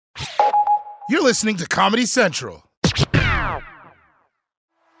You're listening to Comedy Central.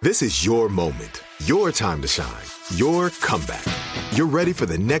 This is your moment, your time to shine, your comeback. You're ready for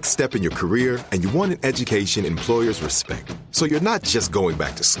the next step in your career, and you want an education employers respect. So you're not just going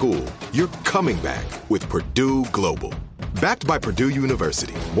back to school, you're coming back with Purdue Global. Backed by Purdue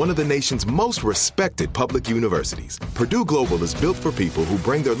University, one of the nation's most respected public universities, Purdue Global is built for people who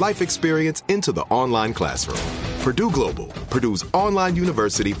bring their life experience into the online classroom. Purdue Global, Purdue's online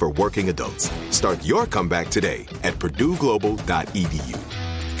university for working adults. Start your comeback today at purdueglobal.edu.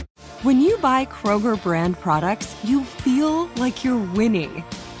 When you buy Kroger brand products, you feel like you're winning.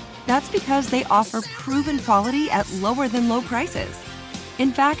 That's because they offer proven quality at lower than low prices.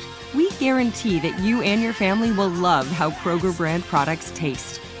 In fact, we guarantee that you and your family will love how Kroger brand products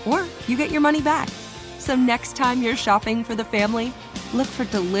taste, or you get your money back. So next time you're shopping for the family, look for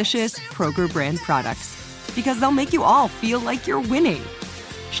delicious Kroger brand products, because they'll make you all feel like you're winning.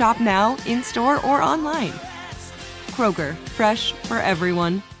 Shop now, in-store, or online. Kroger, fresh for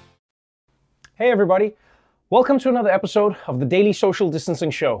everyone. Hey everybody, welcome to another episode of the Daily Social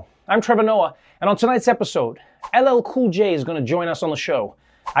Distancing Show. I'm Trevor Noah, and on tonight's episode, LL Cool J is going to join us on the show.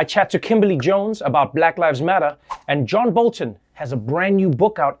 I chat to Kimberly Jones about Black Lives Matter, and John Bolton has a brand new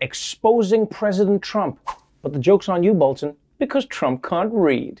book out exposing President Trump. But the joke's on you, Bolton, because Trump can't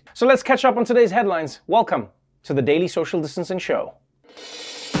read. So let's catch up on today's headlines. Welcome to the Daily Social Distancing Show.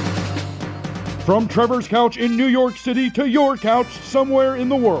 From Trevor's couch in New York City to your couch somewhere in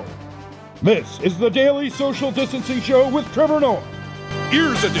the world, this is the Daily Social Distancing Show with Trevor Noah,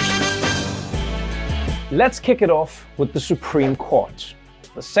 Ears Edition. Let's kick it off with the Supreme Court,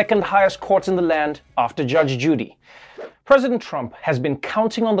 the second highest court in the land after Judge Judy. President Trump has been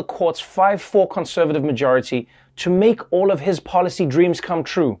counting on the court's 5-4 conservative majority to make all of his policy dreams come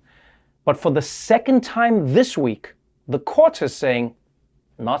true. But for the second time this week, the court is saying,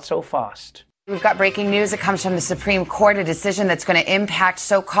 not so fast. We've got breaking news. It comes from the Supreme Court, a decision that's going to impact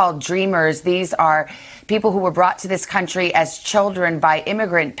so-called dreamers. These are people who were brought to this country as children by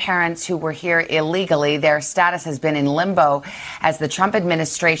immigrant parents who were here illegally. Their status has been in limbo as the Trump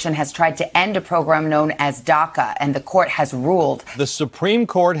administration has tried to end a program known as DACA, and the court has ruled. The Supreme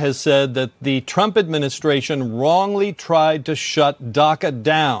Court has said that the Trump administration wrongly tried to shut DACA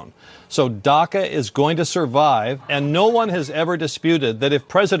down. So DACA is going to survive, and no one has ever disputed that if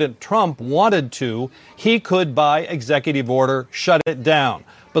President Trump wanted to, he could, by executive order, shut it down.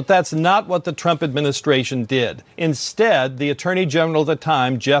 But that's not what the Trump administration did. Instead, the Attorney General at the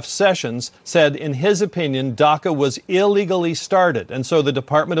time, Jeff Sessions, said in his opinion DACA was illegally started. And so the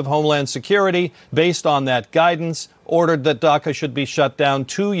Department of Homeland Security, based on that guidance, ordered that DACA should be shut down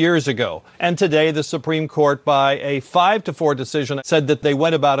 2 years ago. And today the Supreme Court, by a 5-4 decision, said that they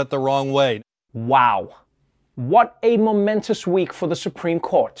went about it the wrong way. Wow. What a momentous week for the Supreme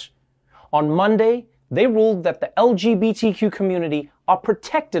Court. On Monday, they ruled that the LGBTQ community are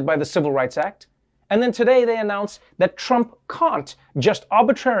protected by the Civil Rights Act. And then today they announced that Trump can't just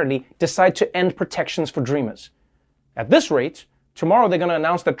arbitrarily decide to end protections for dreamers. At this rate, tomorrow they're going to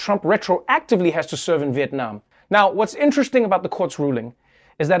announce that Trump retroactively has to serve in Vietnam. Now, what's interesting about the court's ruling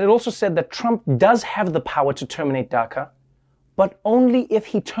is that it also said that Trump does have the power to terminate DACA, but only if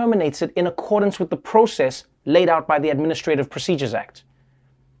he terminates it in accordance with the process laid out by the Administrative Procedures Act.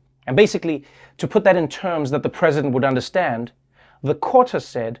 And basically, to put that in terms that the president would understand, the court has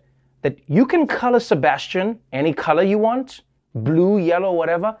said that you can color Sebastian any color you want, blue, yellow,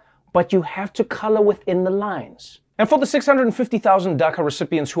 whatever, but you have to color within the lines. And for the 650,000 DACA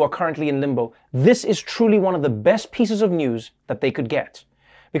recipients who are currently in limbo, this is truly one of the best pieces of news that they could get,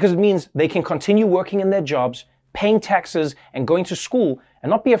 because it means they can continue working in their jobs, paying taxes, and going to school,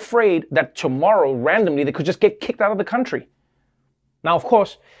 and not be afraid that tomorrow, randomly, they could just get kicked out of the country. Now, of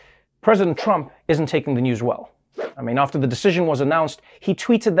course, President Trump isn't taking the news well. I mean, after the decision was announced, he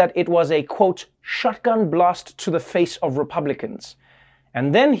tweeted that it was a, quote, shotgun blast to the face of Republicans.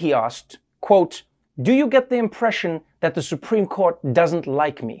 And then he asked, quote, do you get the impression that the Supreme Court doesn't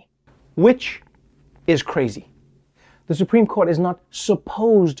like me? Which is crazy. The Supreme Court is not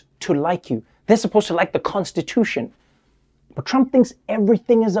supposed to like you. They're supposed to like the Constitution. But Trump thinks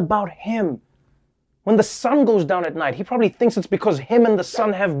everything is about him. When the sun goes down at night, he probably thinks it's because him and the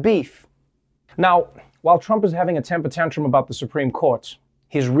sun have beef. Now, while Trump is having a temper tantrum about the Supreme Court,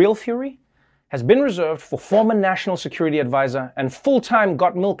 his real fury has been reserved for former National Security Advisor and full-time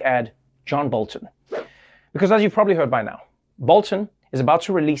Got Milk ad, John Bolton. Because as you've probably heard by now, Bolton is about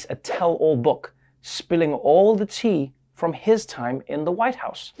to release a tell-all book, spilling all the tea from his time in the White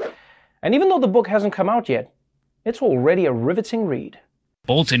House. And even though the book hasn't come out yet, it's already a riveting read.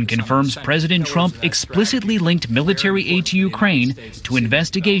 Bolton confirms President Trump explicitly linked military aid to Ukraine to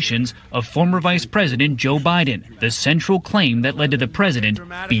investigations of former Vice President Joe Biden, the central claim that led to the president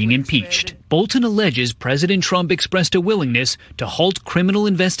being impeached. Bolton alleges President Trump expressed a willingness to halt criminal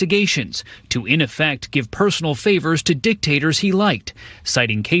investigations, to in effect give personal favors to dictators he liked,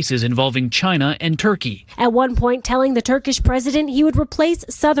 citing cases involving China and Turkey. At one point telling the Turkish president he would replace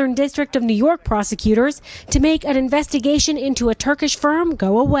Southern District of New York prosecutors to make an investigation into a Turkish firm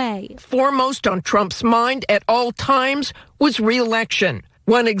go away. Foremost on Trump's mind at all times was re-election.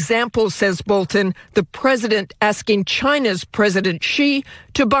 One example, says Bolton, the president asking China's President Xi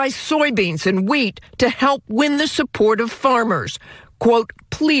to buy soybeans and wheat to help win the support of farmers, quote,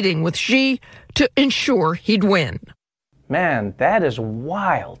 pleading with Xi to ensure he'd win. Man, that is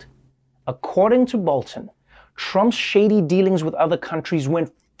wild. According to Bolton, Trump's shady dealings with other countries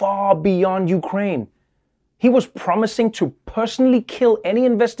went far beyond Ukraine. He was promising to personally kill any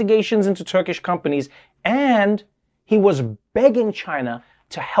investigations into Turkish companies, and he was begging China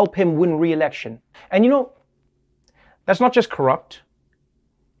to help him win re-election. And you know, that's not just corrupt,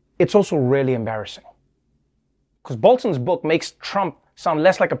 it's also really embarrassing. Because Bolton's book makes Trump sound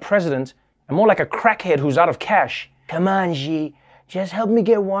less like a president and more like a crackhead who's out of cash. Come on, Xi, just help me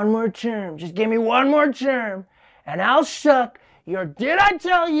get one more term. Just give me one more term, and I'll suck your did I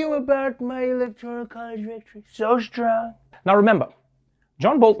tell you about my electoral college victory so strong. Now remember,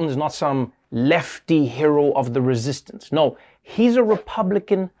 John Bolton is not some lefty hero of the resistance. No, he's a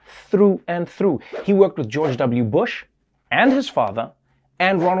Republican through and through. He worked with George W. Bush and his father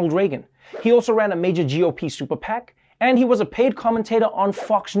and Ronald Reagan. He also ran a major GOP super PAC, and he was a paid commentator on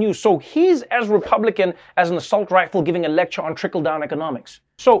Fox News. So he's as Republican as an assault rifle giving a lecture on trickle-down economics.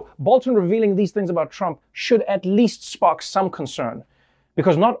 So Bolton revealing these things about Trump should at least spark some concern,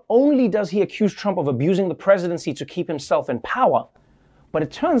 because not only does he accuse Trump of abusing the presidency to keep himself in power, but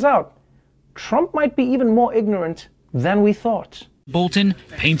it turns out Trump might be even more ignorant than we thought. Bolton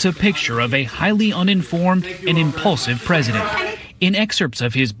paints a picture of a highly uninformed and impulsive president. In excerpts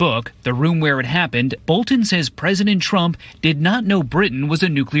of his book, The Room Where It Happened, Bolton says President Trump did not know Britain was a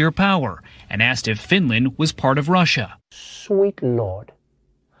nuclear power and asked if Finland was part of Russia. Sweet Lord.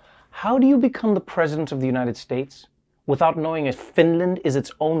 How do you become the president of the United States without knowing if Finland is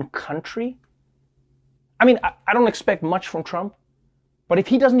its own country? I mean, I don't expect much from Trump, but if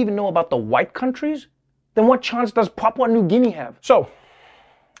he doesn't even know about the white countries, then what chance does Papua New Guinea have? So,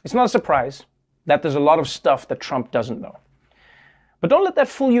 it's not a surprise that there's a lot of stuff that Trump doesn't know. But don't let that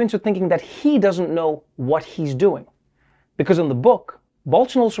fool you into thinking that he doesn't know what he's doing. Because in the book,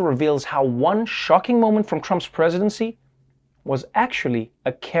 Bolton also reveals how one shocking moment from Trump's presidency was actually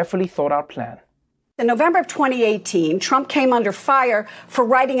a carefully thought out plan. In November of 2018, Trump came under fire for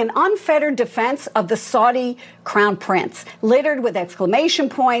writing an unfettered defense of the Saudi crown prince, littered with exclamation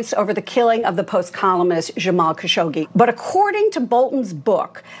points over the killing of the Post columnist Jamal Khashoggi. But according to Bolton's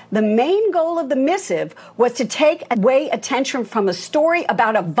book, the main goal of the missive was to take away attention from a story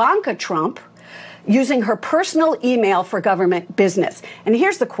about Ivanka Trump using her personal email for government business. And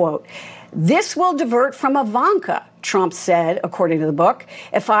here's the quote. "This will divert from Ivanka," Trump said, according to the book.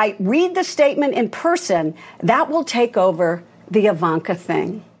 "If I read the statement in person, that will take over the Ivanka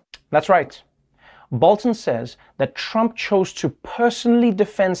thing." That's right. Bolton says that Trump chose to personally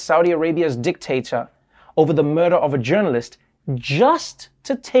defend Saudi Arabia's dictator over the murder of a journalist just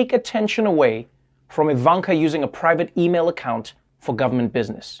to take attention away from Ivanka using a private email account for government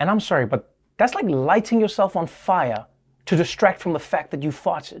business. And I'm sorry, but that's like lighting yourself on fire to distract from the fact that you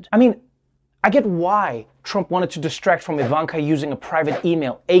farted. I mean, I get why Trump wanted to distract from Ivanka using a private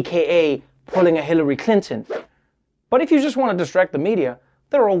email, aka pulling a Hillary Clinton. But if you just want to distract the media,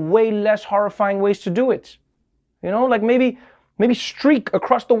 there are way less horrifying ways to do it. You know, like maybe streak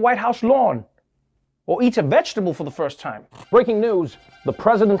across the White House lawn or eat a vegetable for the first time. Breaking news, the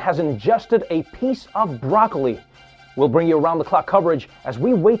president has ingested a piece of broccoli. We'll bring you around-the-clock coverage as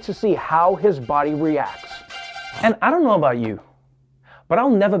we wait to see how his body reacts. And I don't know about you, but I'll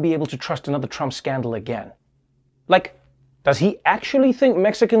never be able to trust another Trump scandal again. Like, does he actually think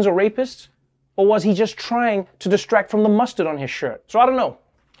Mexicans are rapists? Or was he just trying to distract from the mustard on his shirt? So I don't know.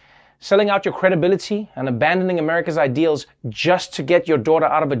 Selling out your credibility and abandoning America's ideals just to get your daughter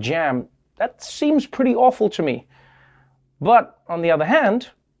out of a jam, that seems pretty awful to me. But on the other hand,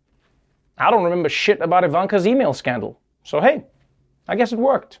 I don't remember shit about Ivanka's email scandal. So hey, I guess it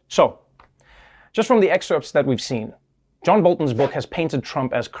worked. So, just from the excerpts that we've seen, John Bolton's book has painted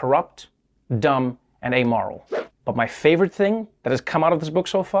Trump as corrupt, dumb, and amoral. But my favorite thing that has come out of this book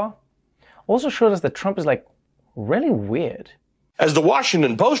so far also showed us that Trump is like really weird. As the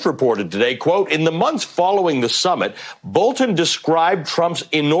Washington Post reported today, quote, in the months following the summit, Bolton described Trump's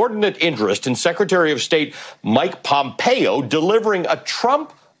inordinate interest in Secretary of State Mike Pompeo delivering a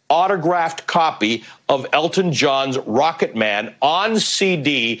Trump autographed copy of Elton John's Rocket Man on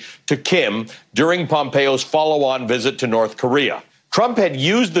CD to Kim during Pompeo's follow-on visit to North Korea. Trump had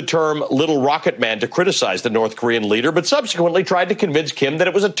used the term Little Rocket Man to criticize the North Korean leader, but subsequently tried to convince Kim that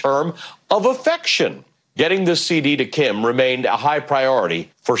it was a term of affection. Getting this CD to Kim remained a high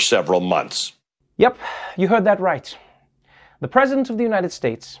priority for several months. Yep, you heard that right. The President of the United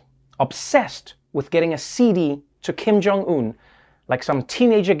States, obsessed with getting a CD to Kim Jong-un, like some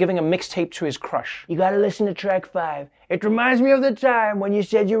teenager giving a mixtape to his crush. You gotta listen to track 5. It reminds me of the time when you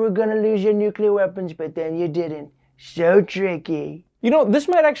said you were gonna lose your nuclear weapons, but then you didn't. So tricky. You know, this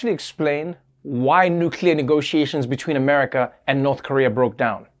might actually explain why nuclear negotiations between America and North Korea broke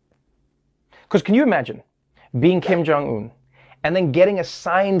down. Because can you imagine being Kim Jong-un and then getting a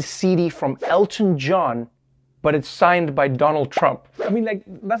signed CD from Elton John, but it's signed by Donald Trump? I mean, like,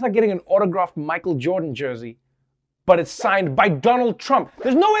 that's like getting an autographed Michael Jordan jersey, but it's signed by Donald Trump.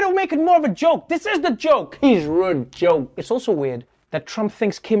 There's no way to make it more of a joke. This is the joke. He's rude joke. It's also weird that Trump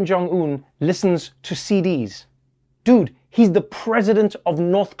thinks Kim Jong-un listens to CDs. Dude, he's the president of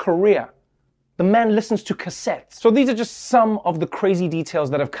North Korea. The man listens to cassettes. So these are just some of the crazy details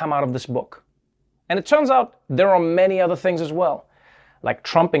that have come out of this book. And it turns out there are many other things as well, like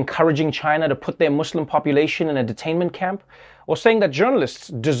Trump encouraging China to put their Muslim population in a detainment camp, or saying that journalists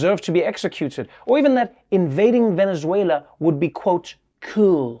deserve to be executed, or even that invading Venezuela would be, quote,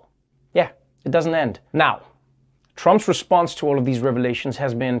 cool. Yeah, it doesn't end. Now, Trump's response to all of these revelations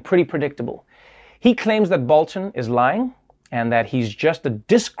has been pretty predictable. He claims that Bolton is lying and that he's just a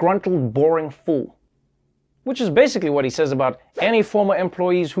disgruntled, boring fool, which is basically what he says about any former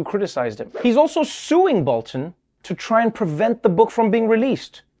employees who criticized him. He's also suing Bolton to try and prevent the book from being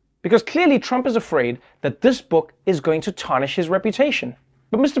released, because clearly Trump is afraid that this book is going to tarnish his reputation.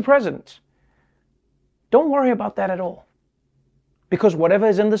 But Mr. President, don't worry about that at all, because whatever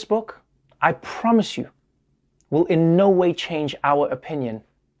is in this book, I promise you, will in no way change our opinion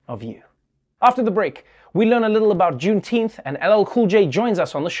of you. After the break, we learn a little about Juneteenth, and LL Cool J joins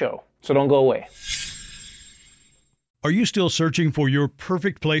us on the show, so don't go away. Are you still searching for your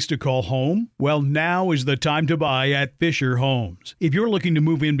perfect place to call home? Well, now is the time to buy at Fisher Homes. If you're looking to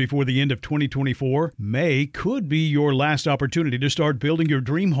move in before the end of 2024, May could be your last opportunity to start building your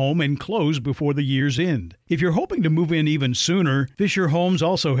dream home and close before the year's end. If you're hoping to move in even sooner, Fisher Homes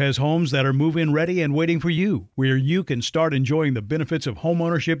also has homes that are move-in ready and waiting for you, where you can start enjoying the benefits of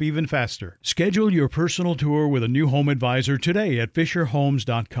homeownership even faster. Schedule your personal tour with a new home advisor today at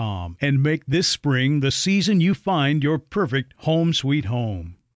FisherHomes.com and make this spring the season you find your perfect home sweet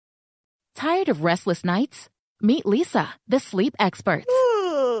home. Tired of restless nights? Meet Lisa, the sleep experts.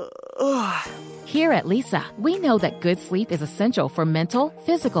 Here at Lisa, we know that good sleep is essential for mental,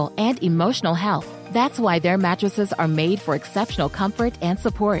 physical, and emotional health. That's why their mattresses are made for exceptional comfort and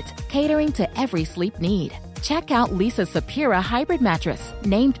support, catering to every sleep need. Check out Lisa's Sapira Hybrid Mattress,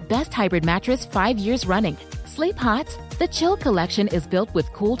 named Best Hybrid Mattress 5 years running. Sleep hot? The Chill Collection is built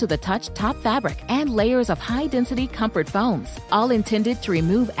with cool-to-the-touch top fabric and layers of high-density comfort foams, all intended to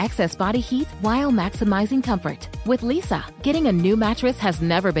remove excess body heat while maximizing comfort. With Lisa, getting a new mattress has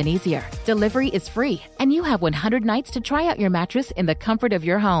never been easier. Delivery is free, and you have 100 nights to try out your mattress in the comfort of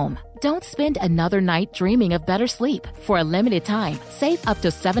your home. Don't spend another night dreaming of better sleep. For a limited time, save up to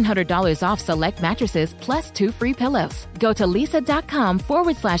 $700 off select mattresses plus 2 free pillows. Go to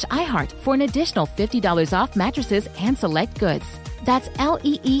lisa.com/iHeart for an additional $50 off mattresses and select goods. That's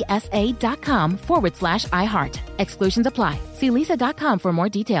LEESA.com/iHeart. Exclusions apply. See lisa.com for more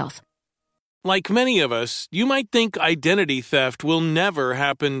details. Like many of us, you might think identity theft will never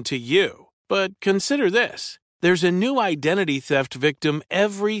happen to you. But consider this. There's a new identity theft victim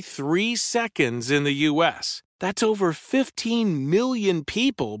every 3 seconds in the U.S. That's over 15 million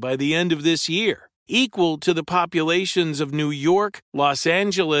people by the end of this year, equal to the populations of New York, Los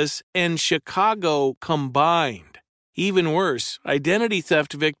Angeles, and Chicago combined. Even worse, identity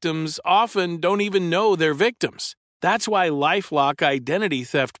theft victims often don't even know they're victims. That's why LifeLock Identity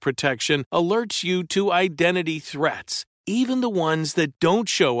Theft Protection alerts you to identity threats, even the ones that don't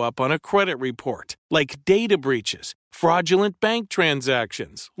show up on a credit report, like data breaches, fraudulent bank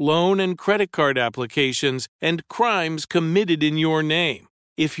transactions, loan and credit card applications, and crimes committed in your name.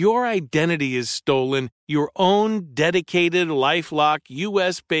 If your identity is stolen, your own dedicated LifeLock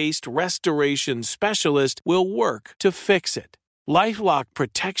U.S.-based restoration specialist will work to fix it. LifeLock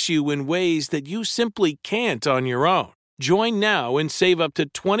protects you in ways that you simply can't on your own. Join now and save up to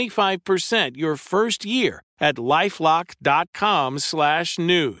 25% your first year at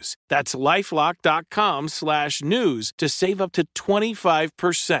LifeLock.com/news. That's LifeLock.com/news to save up to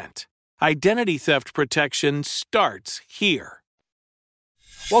 25%. Identity theft protection starts here.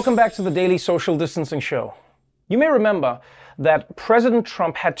 Welcome back to the Daily Social Distancing Show. You may remember that President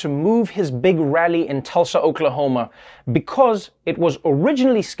Trump had to move his big rally in Tulsa, Oklahoma, because it was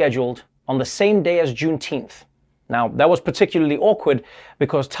originally scheduled on the same day as Juneteenth. Now, that was particularly awkward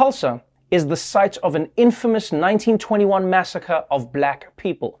because Tulsa is the site of an infamous 1921 massacre of black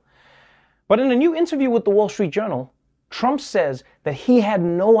people. But in a new interview with the Wall Street Journal, Trump says that he had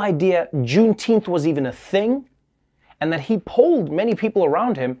no idea Juneteenth was even a thing, and that he polled many people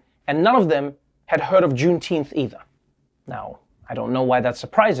around him, and none of them had heard of Juneteenth either. Now, I don't know why that's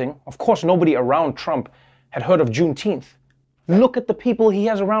surprising. Of course, nobody around Trump had heard of Juneteenth. Look at the people he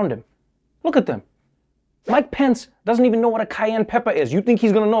has around him. Look at them. Mike Pence doesn't even know what a cayenne pepper is. You think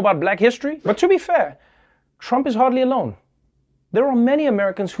he's going to know about black history? But to be fair, Trump is hardly alone. There are many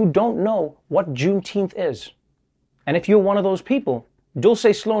Americans who don't know what Juneteenth is. And if you're one of those people,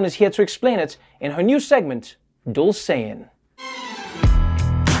 Dulce Sloan is here to explain it in her new segment, Dulcein'.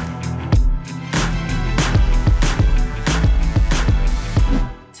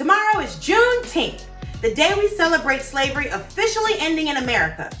 Tomorrow is Juneteenth, the day we celebrate slavery officially ending in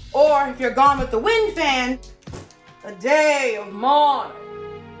America. Or, if you're Gone with the Wind fan, a day of mourning.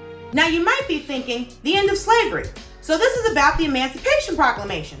 Now you might be thinking, the end of slavery. So this is about the Emancipation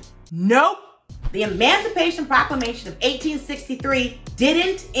Proclamation. Nope. The Emancipation Proclamation of 1863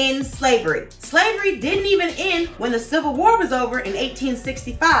 didn't end slavery. Slavery didn't even end when the Civil War was over in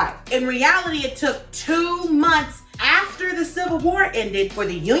 1865. In reality, it took 2 months after the Civil War ended for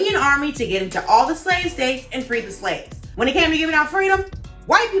the Union Army to get into all the slave states and free the slaves. When it came to giving out freedom,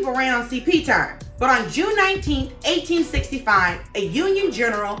 white people ran on CP time. But on June 19, 1865, a Union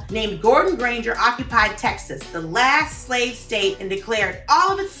general named Gordon Granger occupied Texas, the last slave state, and declared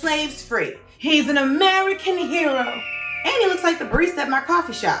all of its slaves free. He's an American hero. And he looks like the barista at my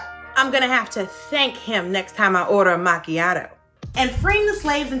coffee shop. I'm gonna have to thank him next time I order a macchiato. And freeing the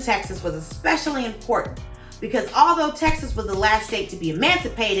slaves in Texas was especially important because although Texas was the last state to be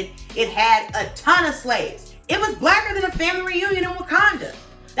emancipated, it had a ton of slaves. It was blacker than a family reunion in Wakanda.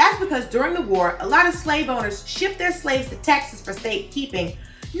 That's because during the war, a lot of slave owners shipped their slaves to Texas for safekeeping,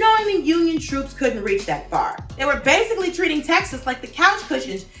 knowing the Union troops couldn't reach that far. They were basically treating Texas like the couch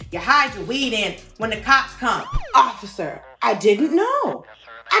cushions you hide your weed in when the cops come. Officer, I didn't know.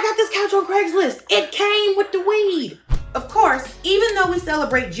 I got this couch on Craigslist. It came with the weed. Of course, even though we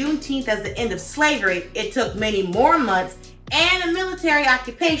celebrate Juneteenth as the end of slavery, it took many more months and a military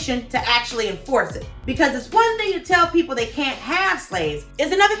occupation to actually enforce it. Because it's one thing to tell people they can't have slaves.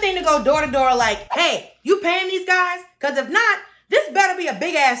 It's another thing to go door to door like, hey, you paying these guys? Because if not, this better be a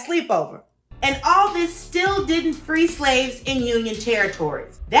big ass sleepover. And all this still didn't free slaves in Union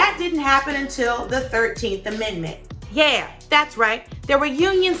territories. That didn't happen until the 13th Amendment. Yeah, that's right. There were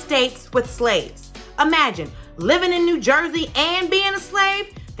Union states with slaves. Imagine living in New Jersey and being a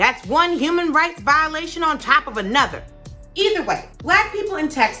slave. That's one human rights violation on top of another. Either way, black people in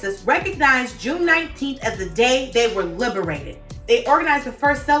Texas recognized June 19th as the day they were liberated. They organized the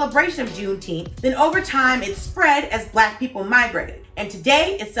first celebration of Juneteenth, then over time it spread as black people migrated. And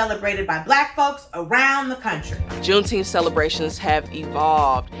today it's celebrated by black folks around the country. Juneteenth celebrations have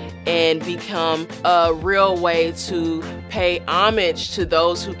evolved and become a real way to pay homage to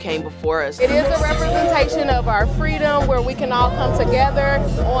those who came before us. It is a representation of our freedom where we can all come together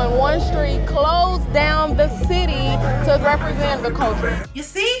on one street, close down the city to represent the culture. You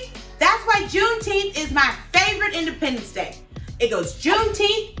see, that's why Juneteenth is my favorite Independence Day. It goes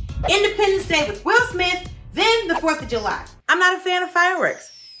Juneteenth, Independence Day with Will Smith, then the 4th of July. I'm not a fan of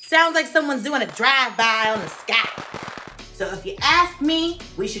fireworks. Sounds like someone's doing a drive-by on the sky. So if you ask me,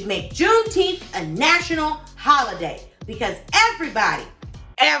 we should make Juneteenth a national holiday because everybody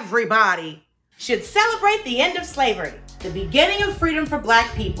should celebrate the end of slavery, the beginning of freedom for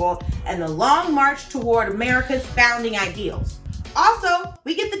black people, and the long march toward America's founding ideals. Also,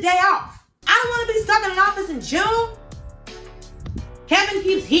 we get the day off. I don't want to be stuck in an office in June. Kevin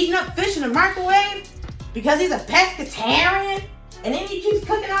keeps heating up fish in the microwave because he's a pescatarian, and then he keeps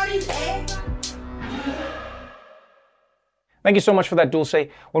cooking all these eggs. Thank you so much for that, Dulce.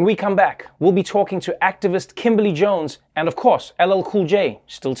 When we come back, we'll be talking to activist Kimberly Jones and, of course, LL Cool J,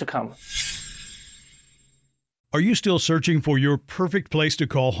 still to come. Are you still searching for your perfect place to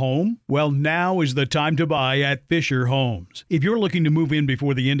call home? Well, now is the time to buy at Fisher Homes. If you're looking to move in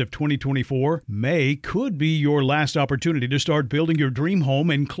before the end of 2024, May could be your last opportunity to start building your dream home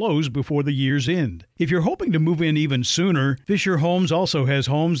and close before the year's end. If you're hoping to move in even sooner, Fisher Homes also has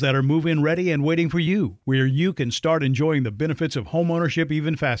homes that are move-in ready and waiting for you, where you can start enjoying the benefits of homeownership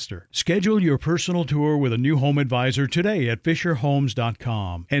even faster. Schedule your personal tour with a new home advisor today at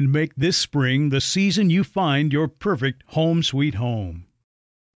FisherHomes.com and make this spring the season you find your perfect home sweet home.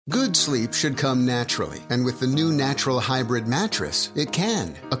 Good sleep should come naturally, and with the new Natural Hybrid mattress, it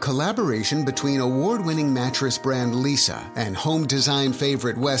can. A collaboration between award-winning mattress brand Lisa and home design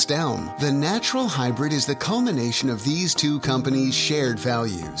favorite West Elm, the Natural Hybrid is the culmination of these two companies' shared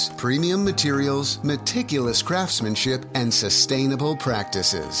values: premium materials, meticulous craftsmanship, and sustainable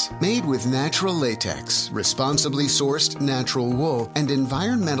practices. Made with natural latex, responsibly sourced natural wool, and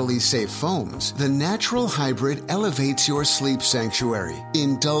environmentally safe foams, the Natural Hybrid elevates your sleep sanctuary,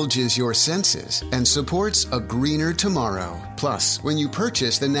 indulges your senses, and supports a greener tomorrow. Plus, when you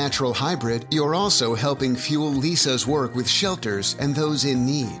purchase the Natural Hybrid, you're also helping fuel Lisa's work with shelters and those in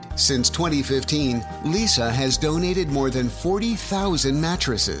need. Since 2015, Lisa has donated more than 40,000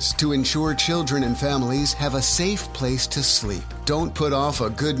 mattresses to ensure children and families have a safe place to sleep. Don't put off a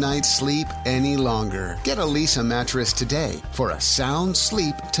good night's sleep any longer. Get a Lisa mattress today for a sound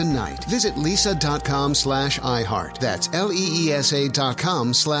sleep tonight. Visit lisa.com/iHeart. That's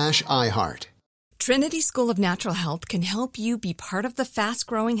LEESA.com/iHeart. Trinity School of Natural Health can help you be part of the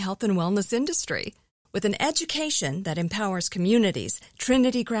fast-growing health and wellness industry. With an education that empowers communities,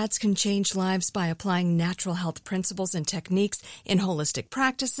 Trinity grads can change lives by applying natural health principles and techniques in holistic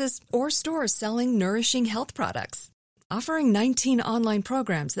practices or stores selling nourishing health products. Offering 19 online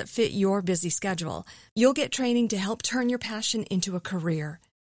programs that fit your busy schedule, you'll get training to help turn your passion into a career.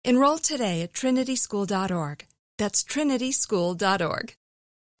 Enroll today at trinityschool.org. That's trinityschool.org.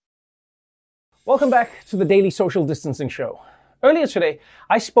 Welcome back to the Daily Social Distancing Show. Earlier today,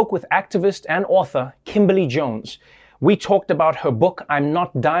 I spoke with activist and author Kimberly Jones. We talked about her book, I'm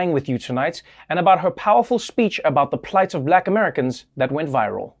Not Dying With You Tonight, and about her powerful speech about the plight of Black Americans that went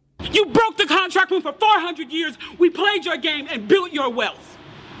viral. You broke the contract when for 400 years we played your game and built your wealth.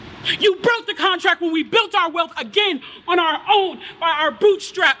 You broke the contract when we built our wealth again on our own by our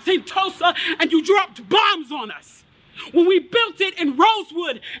bootstraps in Tulsa, and you dropped bombs on us. When we built it in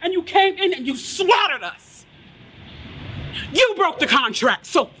Rosewood and you came in and you slaughtered us. You broke the contract,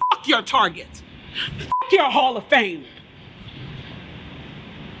 so fuck your Target. Fuck your Hall of Fame.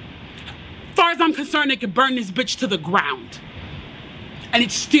 As far as I'm concerned, they could burn this bitch to the ground. And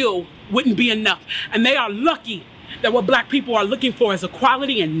it still wouldn't be enough. And they are lucky that what Black people are looking for is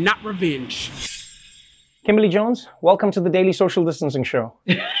equality and not revenge. Kimberly Jones, welcome to the Daily Social Distancing Show.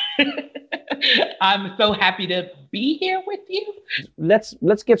 I'm so happy to be here with you.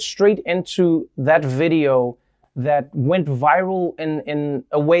 Let's get straight into that video that went viral in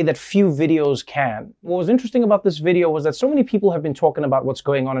a way that few videos can. What was interesting about this video was that so many people have been talking about what's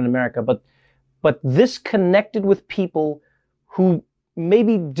going on in America, but this connected with people who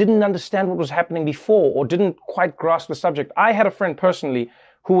maybe didn't understand what was happening before or didn't quite grasp the subject. I had a friend personally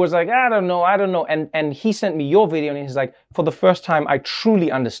who was like, I don't know. And he sent me your video and he's like, for the first time, I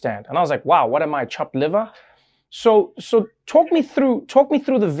truly understand. And I was like, wow, what am I, chopped liver? So talk me through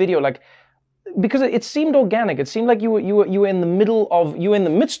the video, like, because it seemed organic. It seemed like you were in the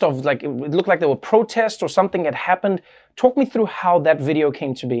midst of, like, it looked like there were protests or something had happened. Talk me through how that video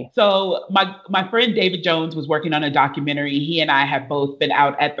came to be. So my friend David Jones was working on a documentary. He and I have both been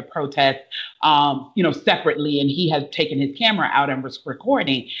out at the protest, separately, and he has taken his camera out and was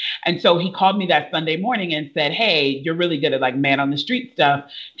recording. And so he called me that Sunday morning and said, hey, you're really good at like man on the street stuff.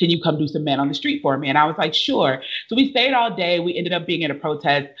 Can you come do some man on the street for me? And I was like, sure. So we stayed all day. We ended up being at a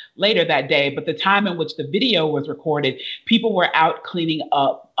protest later that day. But the time in which the video was recorded, people were out cleaning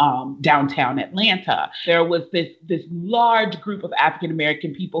up downtown Atlanta. There was this large group of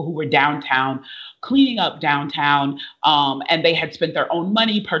African-American people who were downtown, cleaning up downtown, and they had spent their own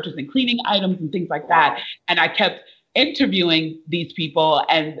money purchasing cleaning items and things like that. And I kept interviewing these people,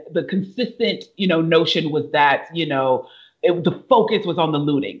 and the consistent, notion was that, the focus was on the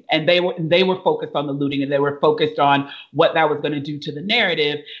looting, and they were focused on the looting, and they were focused on what that was going to do to the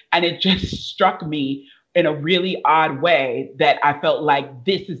narrative. And it just struck me in a really odd way that I felt like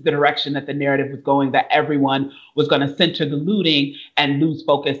this is the direction that the narrative was going, that everyone was going to center the looting and lose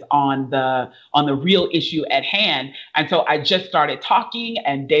focus on the real issue at hand. And so I just started talking,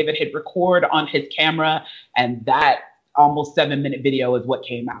 and David hit record on his camera, and that almost 7-minute video is what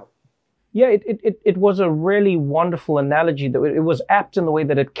came out. Yeah, it was a really wonderful analogy. That it was apt in the way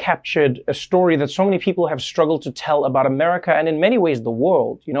that it captured a story that so many people have struggled to tell about America and in many ways the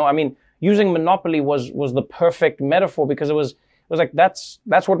world. Using Monopoly was the perfect metaphor, because it was like that's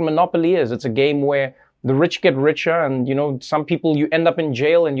what Monopoly is. It's a game where the rich get richer, and some people, you end up in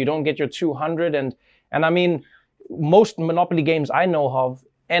jail and you don't get your 200, and And I mean, most Monopoly games I know of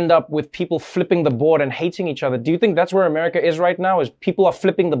end up with people flipping the board and hating each other. Do you think that's where America is right now? Is people are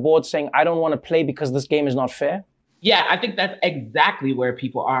flipping the board saying, I don't want to play because this game is not fair? Yeah, I think that's exactly where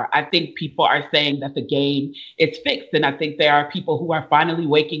people are. I think people are saying that the game is fixed. And I think there are people who are finally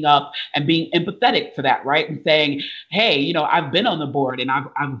waking up and being empathetic to that, right? And saying, hey, you know, I've been on the board and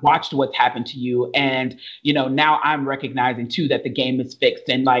I've watched what's happened to you. And, you know, now I'm recognizing too that the game is fixed.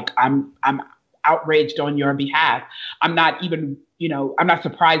 And like, I'm outraged on your behalf. I'm not even, you know, I'm not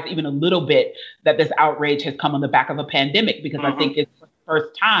surprised even a little bit that this outrage has come on the back of a pandemic, because I think it's the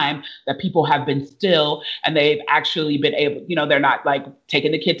first time that people have been still and they've actually been able, you know, they're not like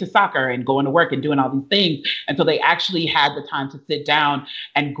taking the kid to soccer and going to work and doing all these things. And so they actually had the time to sit down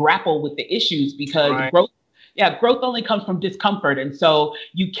and grapple with the issues, because growth only comes from discomfort. And so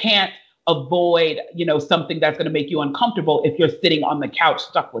you can't avoid, you know, something that's going to make you uncomfortable if you're sitting on the couch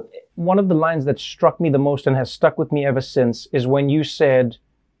stuck with it. One of the lines that struck me the most and has stuck with me ever since is when you said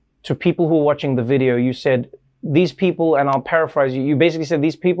to people who are watching the video, you said, these people, and I'll paraphrase you, you basically said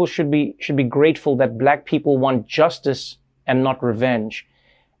these people should be grateful that Black people want justice and not revenge.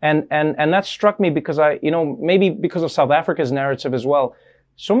 And that struck me because maybe because of South Africa's narrative as well,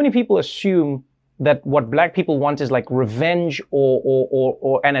 so many people assume that what Black people want is like revenge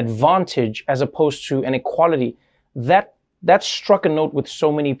or an advantage as opposed to an equality. That struck a note with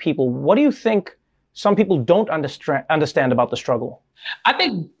so many people. What do you think some people don't understand about the struggle? I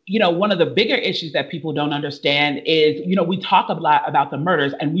think, you know, one of the bigger issues that people don't understand is, you know, we talk a lot about the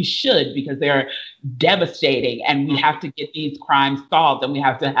murders, and we should, because they're devastating, and we have to get these crimes solved, and we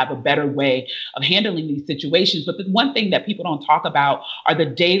have to have a better way of handling these situations. But the one thing that people don't talk about are the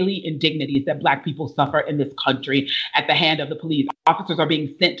daily indignities that Black people suffer in this country at the hand of the police. Officers are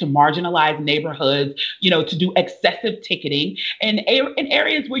being sent to marginalized neighborhoods, you know, to do excessive ticketing in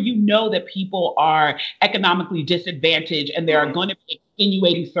areas where you know that people are economically disadvantaged, and there are going to be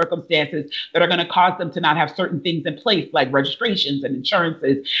extenuating circumstances that are going to cause them to not have certain things in place, like registrations and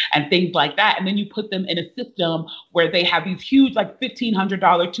insurances and things like that. And then you put them in a system where they have these huge, like $1,500,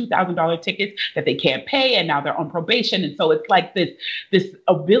 $2,000 tickets that they can't pay, and now they're on probation. And so it's like this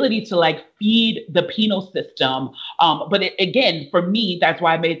ability to like feed the penal system. But again, for me, that's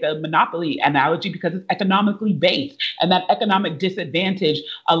why I made the Monopoly analogy, because it's economically based, and that economic disadvantage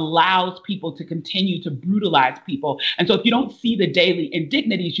allows people to continue to brutalize people. And so if you don't see the daily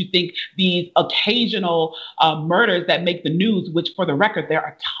indignities, you think these occasional murders that make the news, which for the record, there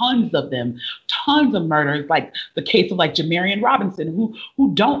are tons of them, tons of murders, like the case of like Jamarian Robinson,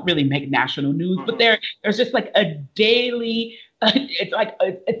 who don't really make national news, but there's just like a daily,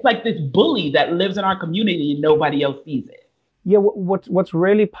 it's like this bully that lives in our community and nobody else sees it. Yeah, what's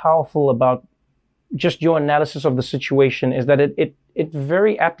really powerful about just your analysis of the situation is that it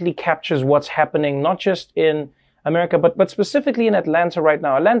very aptly captures what's happening, not just in America, but specifically in Atlanta right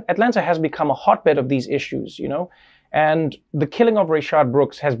now. Atlanta has become a hotbed of these issues, you know, and the killing of Rayshard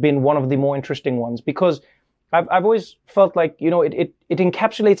Brooks has been one of the more interesting ones, because I've always felt like, you know, it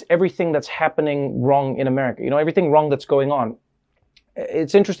encapsulates everything that's happening wrong in America, you know, everything wrong that's going on.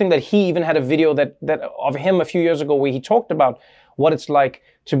 It's interesting that he even had a video that of him a few years ago where he talked about what it's like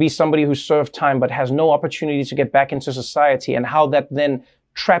to be somebody who served time but has no opportunity to get back into society, and how that then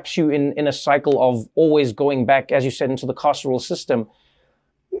traps you in a cycle of always going back, as you said, into the carceral system.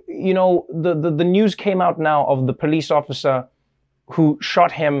 You know, the news came out now of the police officer who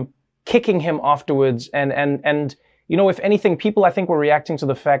shot him, kicking him afterwards. And you know, if anything, people, I think, were reacting to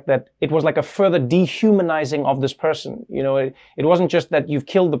the fact that it was like a further dehumanizing of this person. You know, it wasn't just that you've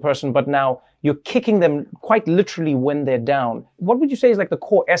killed the person, but now you're kicking them quite literally when they're down. What would you say is like the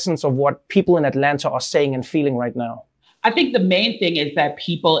core essence of what people in Atlanta are saying and feeling right now? I think the main thing is that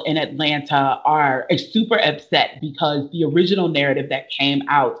people in Atlanta are super upset because the original narrative that came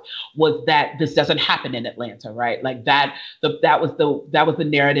out was that this doesn't happen in Atlanta, right? Like that was the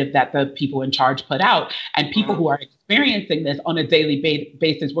narrative that the people in charge put out, and people who are experiencing this on a daily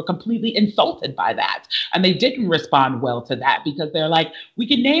basis were completely insulted by that, and they didn't respond well to that, because they're like, we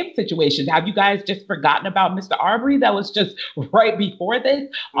can name situations. Have you guys just forgotten about Mr. Arbery? That was just right before this,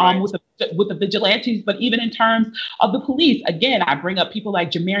 with the vigilantes. But even in terms of the police, again, I bring up people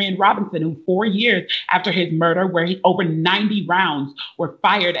like Jamarian Robinson, who 4 years after his murder, where over 90 rounds were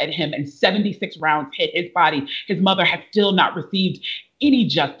fired at him and 76 rounds hit his body, his mother has still not received any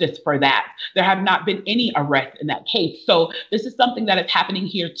justice for that. There have not been any arrests in that case. So this is something that is happening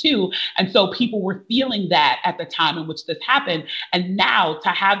here too. And so people were feeling that at the time in which this happened. And now to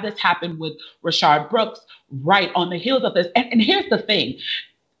have this happen with Rayshard Brooks right on the heels of this. And here's the thing,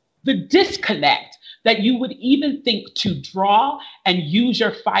 the disconnect that you would even think to draw and use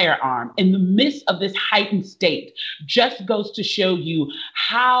your firearm in the midst of this heightened state just goes to show you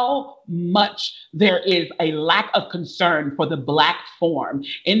how much there is a lack of concern for the Black form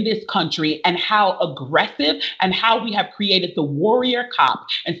in this country, and how aggressive and how we have created the warrior cop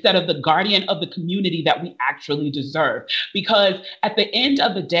instead of the guardian of the community that we actually deserve. Because at the end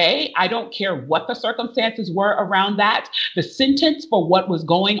of the day, I don't care what the circumstances were around that. The sentence for what was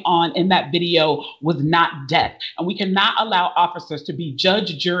going on in that video was not death. And we cannot allow officers to be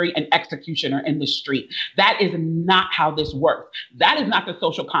judge, jury, and executioner in the street. That is not how this works. That is not the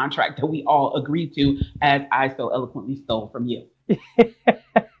social contract that we all agreed to, as I so eloquently stole from you.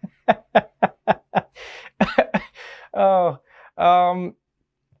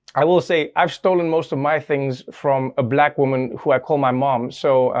 I will say I've stolen most of my things from a Black woman who I call my mom.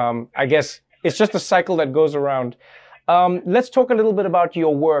 So I guess it's just a cycle that goes around. Let's talk a little bit about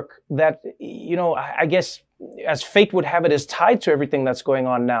your work that, you know, I guess as fate would have it is tied to everything that's going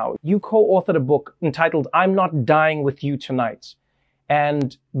on now. You co-authored a book entitled I'm Not Dying With You Tonight.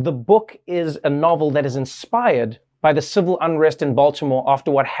 And the book is a novel that is inspired by the civil unrest in Baltimore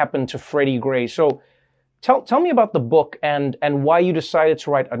after what happened to Freddie Gray. So tell me about the book and why you decided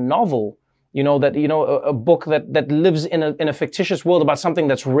to write a novel, a book that lives in a fictitious world about something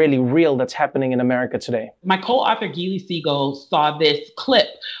that's really real that's happening in America today. My co-author, Geely Siegel, saw this clip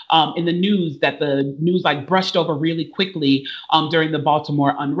in the news that the news brushed over really quickly during the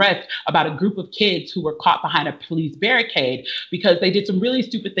Baltimore unrest about a group of kids who were caught behind a police barricade because they did some really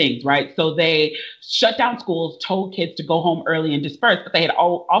stupid things, right? So they shut down schools, told kids to go home early and disperse, but they had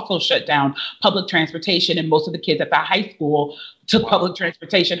also shut down public transportation, and most of the kids at the high school took public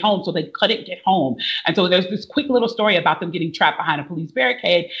transportation home, so they couldn't get home. And so there's this quick little story about them getting trapped behind a police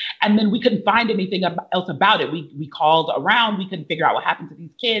barricade, and then we couldn't find anything else about it. We called around, we couldn't figure out what happened to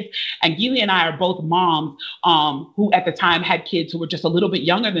these kids. And Geely and I are both moms who at the time had kids who were just a little bit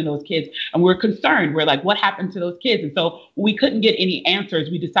younger than those kids, and we're concerned. We're like, what happened to those kids? And so when we couldn't get any answers,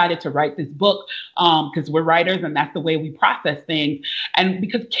 we decided to write this book because we're writers and that's the way we process things. And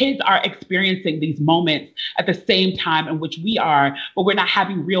because kids are experiencing these moments at the same time in which we are, but we're not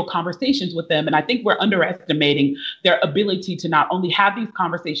having real conversations with them. And I think we're underestimating their ability to not only have these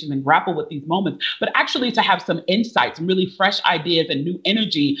conversations and grapple with these moments, but actually to have some insights and really fresh ideas and new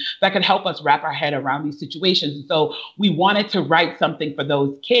energy that could help us wrap our head around these situations. And so we wanted to write something for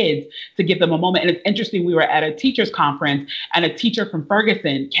those kids to give them a moment. And it's interesting, we were at a teacher's conference and a teacher from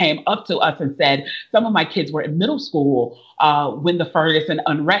Ferguson came up to us and said, some of my kids were in middle school when the Ferguson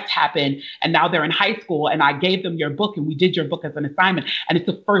unrest happened, and now they're in high school, and I gave them your book and we did your book as an assignment. And it's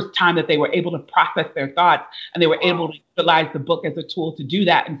the first time that they were able to process their thoughts and they were able to utilize the book as a tool to do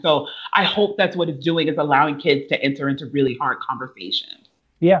that. And so I hope that's what it's doing, is allowing kids to enter into really hard conversations.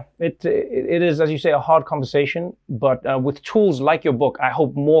 Yeah, it is, as you say, a hard conversation, but with tools like your book, I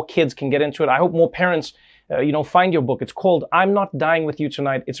hope more kids can get into it. I hope more parents find your book. It's called I'm Not Dying With You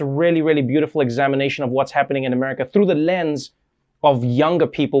Tonight. It's a really, really beautiful examination of what's happening in America through the lens of younger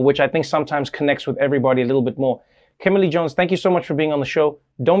people, which I think sometimes connects with everybody a little bit more. Kimberly Jones, thank you so much for being on the show.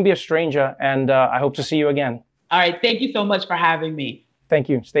 Don't be a stranger, and I hope to see you again. All right. Thank you so much for having me. Thank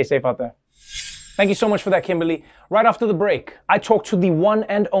you. Stay safe out there. Thank you so much for that, Kimberly. Right after the break, I talk to the one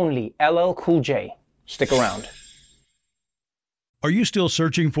and only LL Cool J. Stick around. Are you still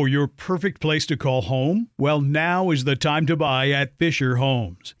searching for your perfect place to call home? Well, now is the time to buy at Fisher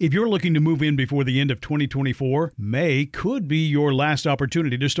Homes. If you're looking to move in before the end of 2024, May could be your last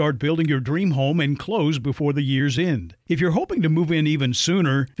opportunity to start building your dream home and close before the year's end. If you're hoping to move in even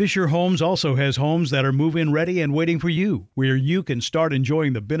sooner, Fisher Homes also has homes that are move-in ready and waiting for you, where you can start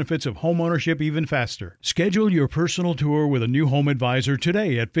enjoying the benefits of homeownership even faster. Schedule your personal tour with a new home advisor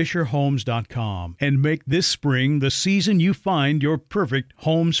today at FisherHomes.com and make this spring the season you find your perfect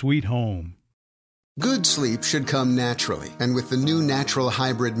home sweet home. Good sleep should come naturally, and with the new Natural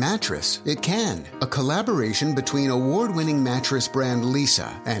Hybrid mattress, it can. A collaboration between award-winning mattress brand Lisa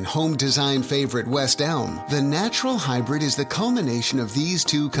and home design favorite West Elm, the Natural Hybrid is the culmination of these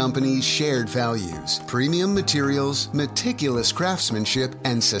two companies' shared values: premium materials, meticulous craftsmanship,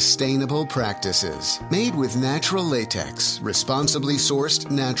 and sustainable practices. Made with natural latex, responsibly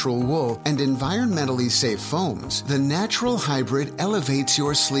sourced natural wool, and environmentally safe foams, the Natural Hybrid elevates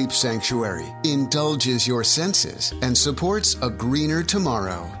your sleep sanctuary, indulges your senses, and supports a greener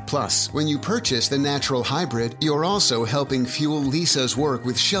tomorrow. Plus, when you purchase the Natural Hybrid, you're also helping fuel Lisa's work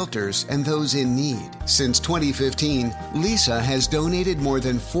with shelters and those in need. Since 2015, Lisa has donated more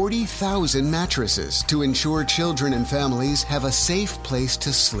than 40,000 mattresses to ensure children and families have a safe place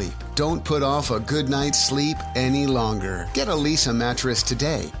to sleep. Don't put off a good night's sleep any longer. Get a Leesa mattress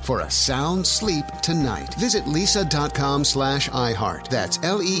today for a sound sleep tonight. Visit leesa.com/iHeart. That's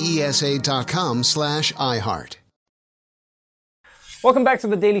LEESA.com/iHeart. Welcome back to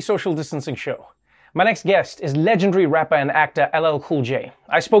the Daily Social Distancing Show. My next guest is legendary rapper and actor LL Cool J.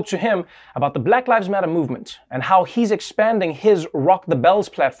 I spoke to him about the Black Lives Matter movement and how he's expanding his Rock the Bells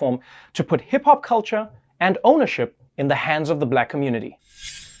platform to put hip-hop culture and ownership in the hands of the black community.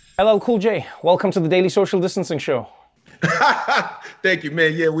 LL Cool J, welcome to the Daily Social Distancing Show. Thank you,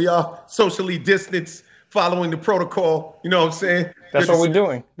 man. Yeah, we are socially distanced, following the protocol. You know what I'm saying? That's what we're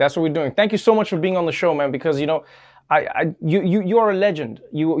doing. That's what we're doing. Thank you so much for being on the show, man, because, you know, you're a legend.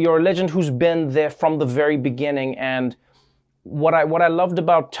 You're a legend who's been there from the very beginning. And what I loved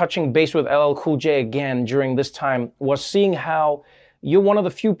about touching base with LL Cool J again during this time was seeing how you're one of the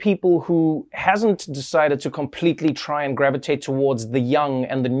few people who hasn't decided to completely try and gravitate towards the young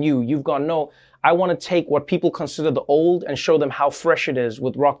and the new. You've gone, no, I want to take what people consider the old and show them how fresh it is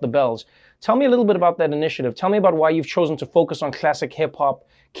with Rock the Bells. Tell me a little bit about that initiative. Tell me about why you've chosen to focus on classic hip hop,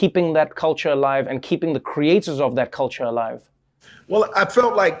 keeping that culture alive and keeping the creators of that culture alive. Well, I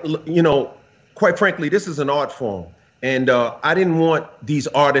felt like, you know, quite frankly, this is an art form. And I didn't want these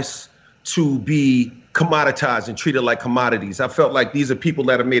artists to be commoditized and treated like commodities. I felt like these are people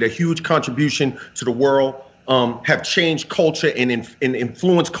that have made a huge contribution to the world, have changed culture and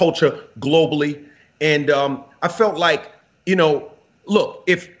influenced culture globally. And I felt like, you know, look,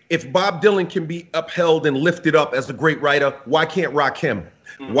 if Bob Dylan can be upheld and lifted up as a great writer, why can't Rakim?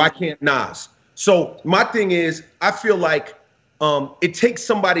 Why can't Nas? So my thing is, I feel like it takes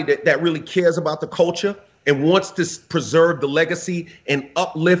somebody that really cares about the culture and wants to preserve the legacy and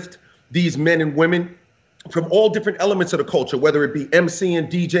uplift these men and women from all different elements of the culture, whether it be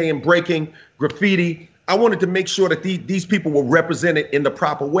MCing, DJing, breaking, graffiti. I wanted to make sure that these people were represented in the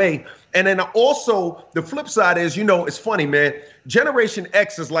proper way. And then also the flip side is, you know, it's funny, man. Generation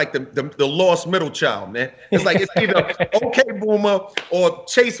X is like the lost middle child, man. It's like it's either okay boomer or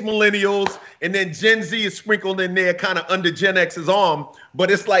chase millennials, and then Gen Z is sprinkled in there kind of under Gen X's arm.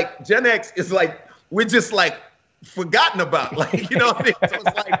 But it's like Gen X is like, we're just like forgotten about, like, you know what I mean? So it's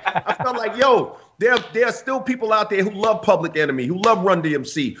like, I felt like, yo, there are still people out there who love Public Enemy, who love Run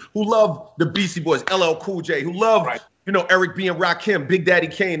DMC, who love the Beastie Boys, LL Cool J, who love, you know, Eric B. and Rakim, Big Daddy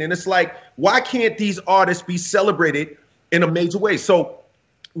Kane. And it's like, why can't these artists be celebrated in a major way? So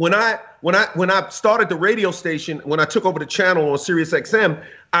when I started the radio station, when I took over the channel on Sirius XM,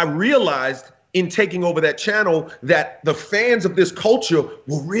 I realized in taking over that channel that the fans of this culture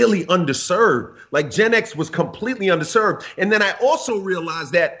were really underserved. Like Gen X was completely underserved. And then I also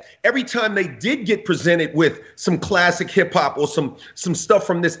realized that every time they did get presented with some classic hip hop or some stuff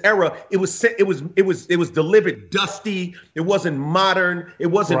from this era, it was delivered dusty. It wasn't modern. It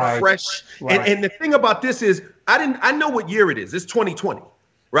wasn't fresh. Right. And the thing about this is I know what year it is. It's 2020,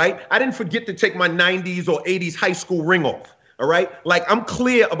 right? I didn't forget to take my 90s or 80s high school ring off. All right. Like, I'm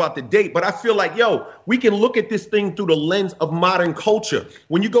clear about the date, but I feel like, yo, we can look at this thing through the lens of modern culture.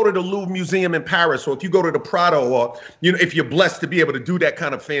 When you go to the Louvre Museum in Paris, or if you go to the Prado, or, you know, if you're blessed to be able to do that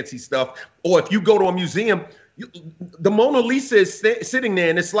kind of fancy stuff, or if you go to a museum, the Mona Lisa is sitting there,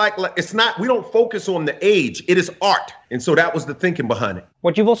 and it's like it's not, we don't focus on the age. It is art. And so that was the thinking behind it.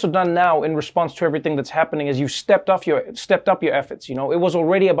 What you've also done now in response to everything that's happening is you stepped up your efforts. You know, it was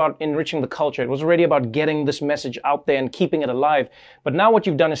already about enriching the culture. It was already about getting this message out there and keeping it alive. But now what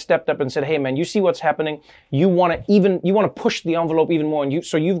you've done is stepped up and said, hey, man, you see what's happening. You want to push the envelope even more. And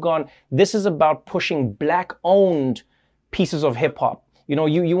so you've gone, this is about pushing black owned pieces of hip hop. You know,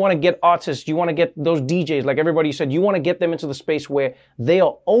 you want to get artists, you want to get those DJs, like everybody said, you want to get them into the space where they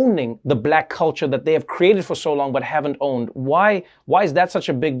are owning the black culture that they have created for so long but haven't owned. Why is that such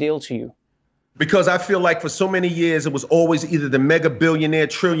a big deal to you? Because I feel like for so many years, it was always either the mega billionaire,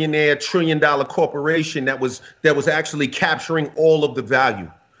 trillionaire, $1 trillion corporation that was actually capturing all of the value,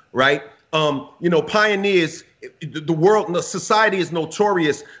 right? You know, pioneers, the world, the society is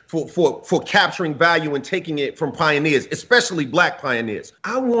notorious for capturing value and taking it from pioneers, especially black pioneers.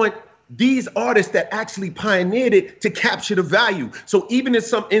 I want these artists that actually pioneered it to capture the value. So even in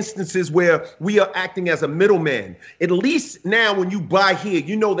some instances where we are acting as a middleman, at least now when you buy here,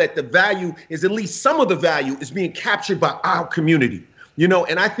 you know that the value is, at least some of the value is being captured by our community, you know,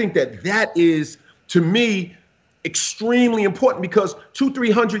 and I think that is, to me, extremely important, because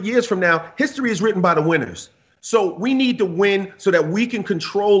 200-300 years from now, history is written by the winners. So we need to win so that we can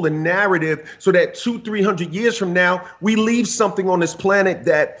control the narrative, so that 200-300 years from now, we leave something on this planet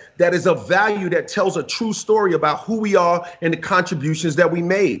that is of value, that tells a true story about who we are and the contributions that we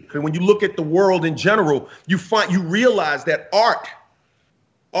made. And when you look at the world in general, you realize that art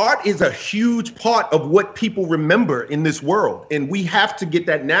art is a huge part of what people remember in this world. And we have to get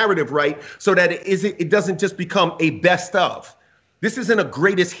that narrative right so that it doesn't just become a best of. This isn't a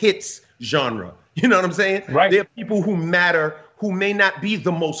greatest hits genre. You know what I'm saying? Right. There are people who matter who may not be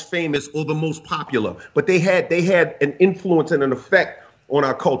the most famous or the most popular, but they had an influence and an effect on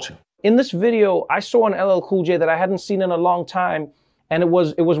our culture. In this video, I saw an LL Cool J that I hadn't seen in a long time. And it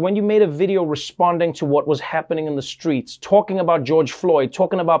was when you made a video responding to what was happening in the streets, talking about George Floyd,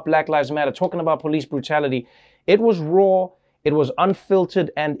 talking about Black Lives Matter, talking about police brutality. It was raw, it was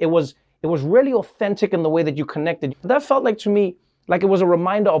unfiltered, and it was really authentic in the way that you connected. That felt like, to me, like it was a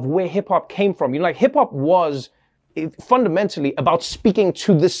reminder of where hip hop came from. Like hip hop was fundamentally about speaking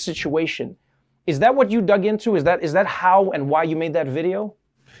to this situation. Is that what you dug into? Is that how and why you made that video?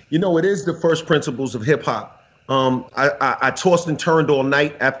 You know, it is the first principles of hip hop. I tossed and turned all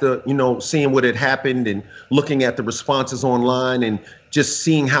night after, seeing what had happened and looking at the responses online and just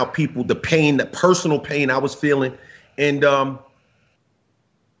seeing how people, the pain, the personal pain I was feeling. And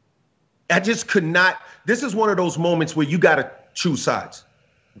I just could not. This is one of those moments where you got to choose sides.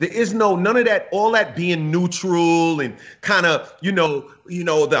 There is none of that, all that being neutral and kind of,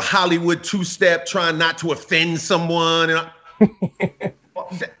 the Hollywood two-step trying not to offend someone.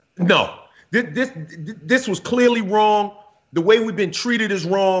 No. This was clearly wrong. The way we've been treated is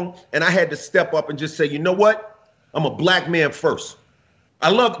wrong. And I had to step up and just say, you know what? I'm a black man first.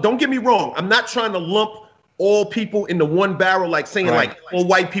 Don't get me wrong. I'm not trying to lump all people into one barrel, like saying like all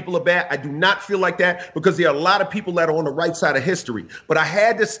white people are bad. I do not feel like that, because there are a lot of people that are on the right side of history. But I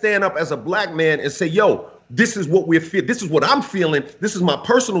had to stand up as a black man and say, yo, this is what we're feeling. This is what I'm feeling. This is my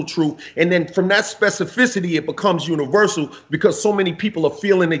personal truth. And then from that specificity, it becomes universal because so many people are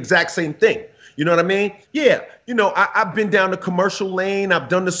feeling the exact same thing. You know what I mean? Yeah. I've been down the commercial lane. I've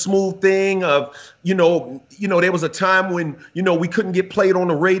done the smooth thing of, there was a time when, we couldn't get played on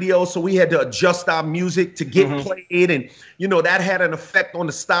the radio. So we had to adjust our music to get played. And, that had an effect on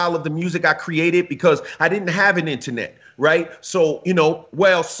the style of the music I created because I didn't have an internet. Right. So,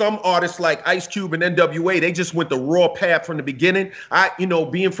 some artists like Ice Cube and NWA, they just went the raw path from the beginning.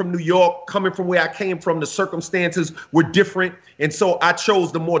 Being from New York, coming from where I came from, the circumstances were different. And so I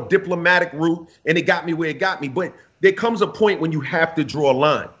chose the more diplomatic route, and it got me where it got me. But there comes a point when you have to draw a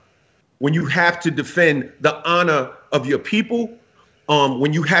line, when you have to defend the honor of your people,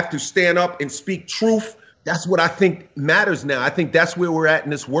 when you have to stand up and speak truth. That's what I think matters now. I think that's where we're at in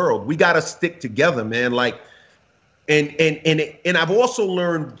this world. We got to stick together, man. And I've also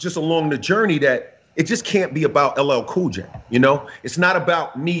learned just along the journey that it just can't be about LL Cool J. It's not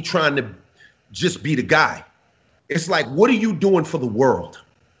about me trying to just be the guy. It's like, what are you doing for the world?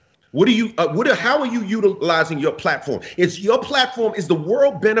 How are you utilizing your platform? Is your platform, is the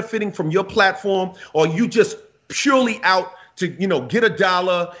world benefiting from your platform, or are you just purely out to, get a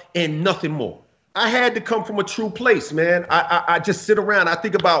dollar and nothing more? I had to come from a true place, man. I just sit around. I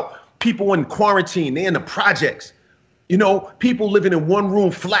think about people in quarantine, they're in the projects. People living in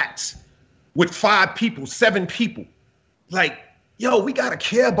one-room flats with 5 people, 7 people. Like, yo, we gotta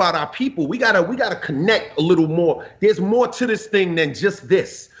care about our people. We gotta connect a little more. There's more to this thing than just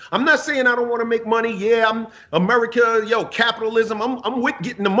this. I'm not saying I don't want to make money. Yeah, I'm America, capitalism. I'm with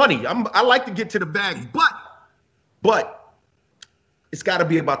getting the money. I like to get to the bag, but it's got to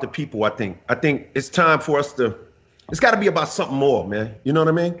be about the people. I think it's time for us to. It's got to be about something more, man. You know what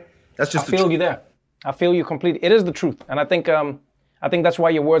I mean? That's just. I feel you there. I feel you completely. It is the truth, and I think that's why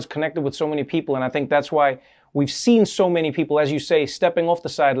your words connected with so many people, and I think that's why we've seen so many people, as you say, stepping off the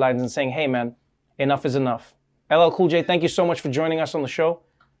sidelines and saying, "Hey, man, enough is enough." LL Cool J, thank you so much for joining us on the show.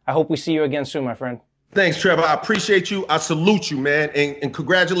 I hope we see you again soon, my friend. Thanks, Trevor. I appreciate you. I salute you, man, and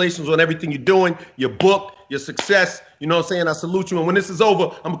congratulations on everything you're doing, your book, your success. You know what I'm saying? I salute you, and when this is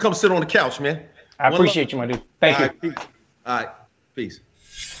over, I'm gonna come sit on the couch, man. I appreciate you, my dude. Thank you. All right, peace.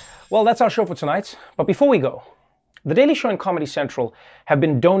 Well, that's our show for tonight. But before we go, The Daily Show and Comedy Central have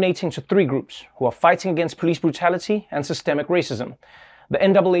been donating to 3 groups who are fighting against police brutality and systemic racism: the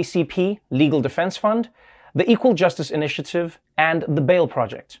NAACP Legal Defense Fund, the Equal Justice Initiative, and the Bail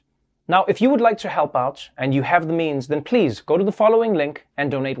Project. Now, if you would like to help out and you have the means, then please go to the following link and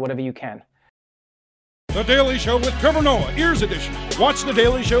donate whatever you can. The Daily Show with Trevor Noah, Ears Edition. Watch The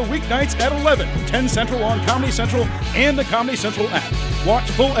Daily Show weeknights at 11, 10 Central on Comedy Central and the Comedy Central app. Watch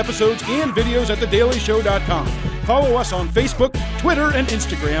full episodes and videos at thedailyshow.com. Follow us on Facebook, Twitter, and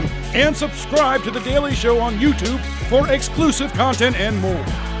Instagram, and subscribe to The Daily Show on YouTube for exclusive content and more.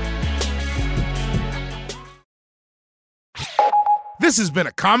 This has been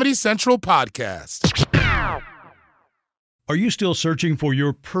a Comedy Central podcast. Are you still searching for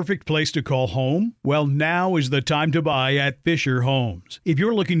your perfect place to call home? Well, now is the time to buy at Fisher Homes. If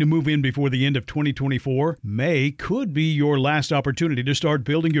you're looking to move in before the end of 2024, May could be your last opportunity to start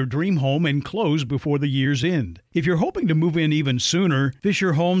building your dream home and close before the year's end. If you're hoping to move in even sooner,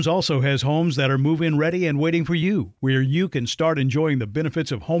 Fisher Homes also has homes that are move-in ready and waiting for you, where you can start enjoying the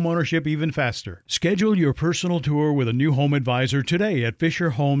benefits of homeownership even faster. Schedule your personal tour with a new home advisor today at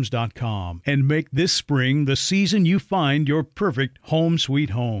FisherHomes.com and make this spring the season you find your perfect home sweet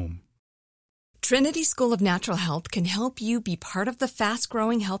home. Trinity School of Natural Health can help you be part of the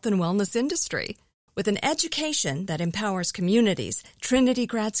fast-growing health and wellness industry. With an education that empowers communities, Trinity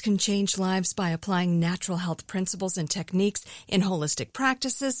grads can change lives by applying natural health principles and techniques in holistic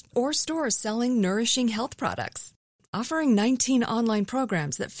practices or stores selling nourishing health products. Offering 19 online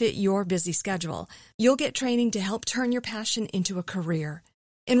programs that fit your busy schedule, you'll get training to help turn your passion into a career.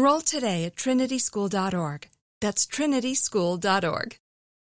 Enroll today at trinityschool.org. That's trinityschool.org.